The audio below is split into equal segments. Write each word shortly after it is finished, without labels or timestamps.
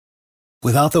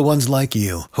Without the ones like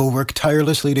you, who work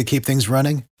tirelessly to keep things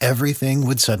running, everything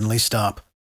would suddenly stop.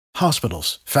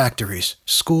 Hospitals, factories,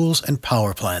 schools, and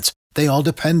power plants, they all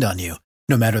depend on you.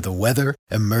 No matter the weather,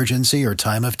 emergency, or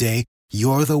time of day,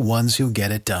 you're the ones who get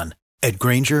it done. At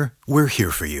Grainger, we're here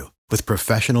for you with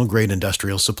professional-grade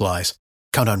industrial supplies.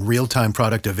 Count on real-time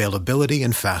product availability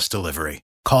and fast delivery.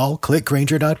 Call, click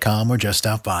Grainger.com, or just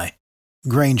stop by.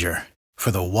 Grainger, for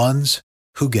the ones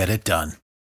who get it done.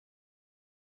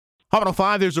 Hot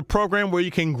 105, there's a program where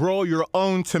you can grow your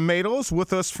own tomatoes.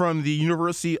 With us from the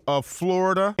University of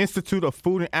Florida Institute of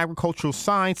Food and Agricultural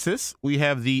Sciences, we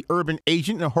have the urban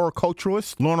agent and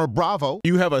horticulturalist, Lorna Bravo.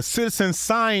 You have a citizen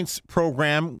science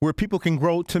program where people can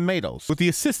grow tomatoes with the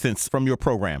assistance from your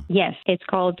program. Yes, it's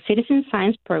called Citizen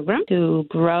Science Program to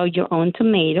grow your own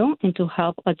tomato and to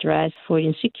help address food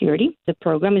insecurity. The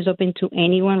program is open to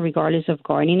anyone regardless of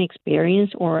gardening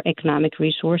experience or economic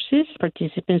resources.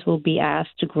 Participants will be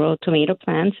asked to grow tomato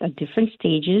plants at different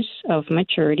stages of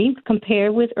maturity.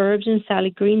 Compared with herbs and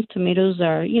salad greens, tomatoes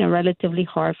are, relatively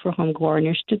hard for home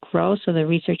gardeners to grow, so the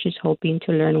research is hoping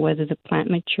to learn whether the plant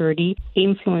maturity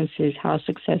influences how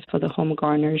successful the home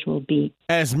gardeners will be.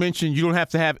 As mentioned, you don't have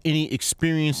to have any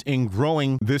experience in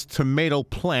growing this tomato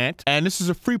plant, and this is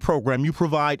a free program. You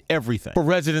provide everything for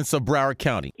residents of Broward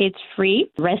County. It's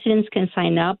free. Residents can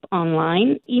sign up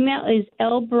online. Email is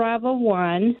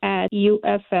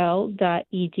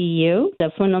lbravo1@ufl.edu.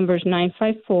 The phone number is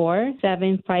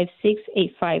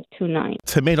 954-756-8529.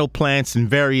 Tomato plants in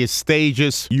various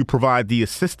stages. You provide the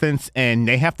assistance, and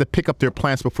they have to pick up their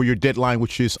plants before your deadline,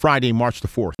 which is Friday, March the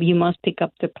 4th. You must pick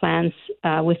up the plants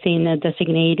within a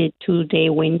designated 2-day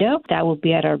window. That will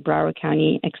be at our Broward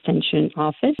County Extension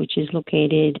office, which is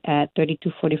located at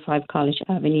 3245 College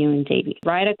Avenue in Davie.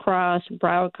 Right across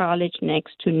Broward College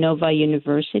next to Nova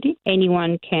University.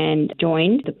 Anyone can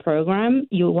join the program.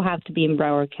 You will have to be in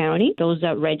Broward County. Those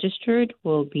that registered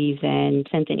will be then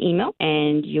sent an email,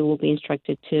 and you will be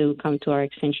instructed to come to our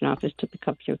extension office to pick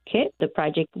up your kit. The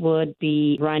project would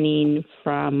be running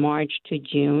from March to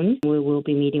June. We will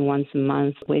be meeting once a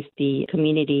month with the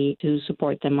community to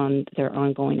support them on their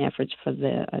ongoing efforts for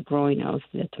the growing of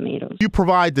the tomatoes. You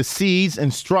provide the seeds,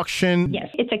 instruction. Yes,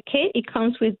 it's a kit. It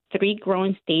comes with 3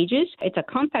 growing stages. It's a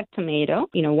compact tomato.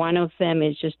 One of them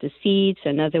is just the seeds.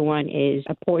 Another one is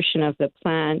a portion of the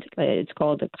plant. It's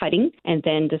called the cutting. And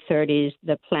then the third is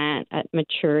the plant at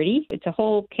maturity. It's a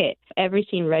whole kit.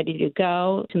 Everything ready to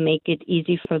go to make it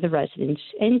easy for the residents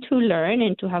and to learn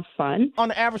and to have fun.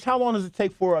 On average, how long does it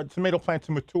take for a tomato plant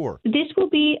to mature? This will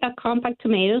be a compact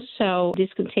tomato, so this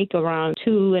could take around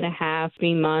 2.5,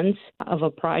 3 months of a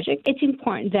project. It's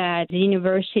important that the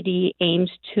university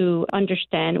aims to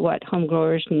understand what home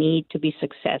growers need to be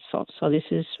successful. So this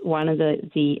is one of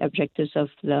the objectives of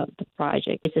the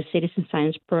project. It's a citizen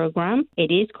science program.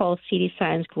 It is called City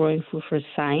Science Growing Food for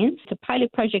Science. It's a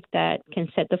pilot project that can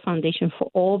set the foundation for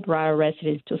all Broward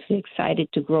residents to feel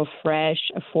excited to grow fresh,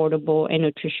 affordable, and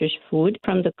nutritious food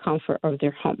from the comfort of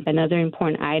their home. Another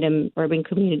important item, urban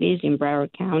communities in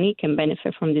Broward County can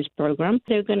benefit from this program.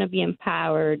 They're going to be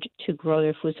empowered to grow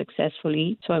their food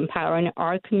successfully. So empowering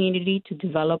our community to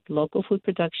develop local food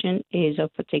production is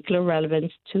of particular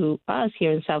relevance to us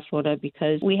here in South Florida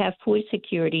because we have food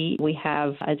security. We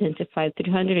have identified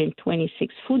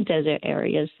 326 food desert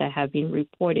areas that have been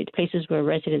reported, places where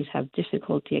residents have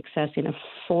difficulty accessing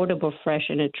affordable, fresh,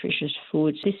 and nutritious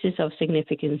foods. This is of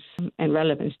significance and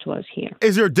relevance to us here.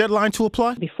 Is there a deadline to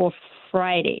apply? Before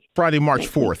Friday, March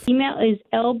 4th. Email is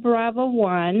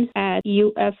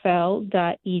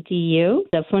lbravo1@ufl.edu.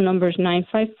 The phone number is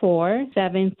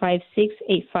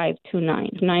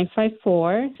 954-756-8529.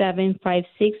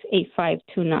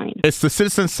 954-756-8529. It's the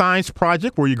Citizen Science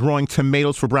Project where you're growing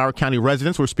tomatoes for Broward County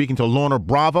residents. We're speaking to Lorna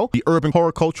Bravo, the urban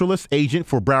horticulturalist agent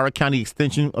for Broward County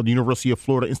Extension of the University of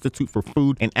Florida Institute for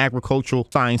Food and Agricultural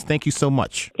Science. Thank you so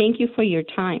much. Thank you for your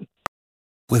time.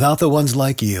 Without the ones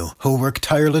like you, who work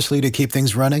tirelessly to keep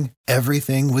things running,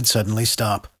 everything would suddenly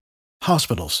stop.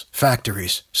 Hospitals,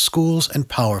 factories, schools, and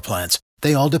power plants,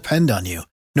 they all depend on you.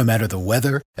 No matter the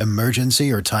weather,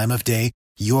 emergency, or time of day,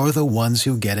 you're the ones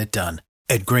who get it done.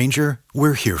 At Grainger,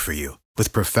 we're here for you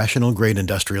with professional-grade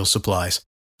industrial supplies.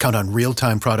 Count on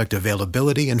real-time product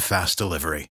availability and fast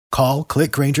delivery. Call,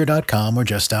 click Grainger.com, or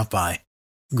just stop by.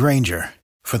 Grainger,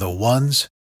 for the ones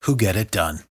who get it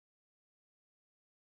done.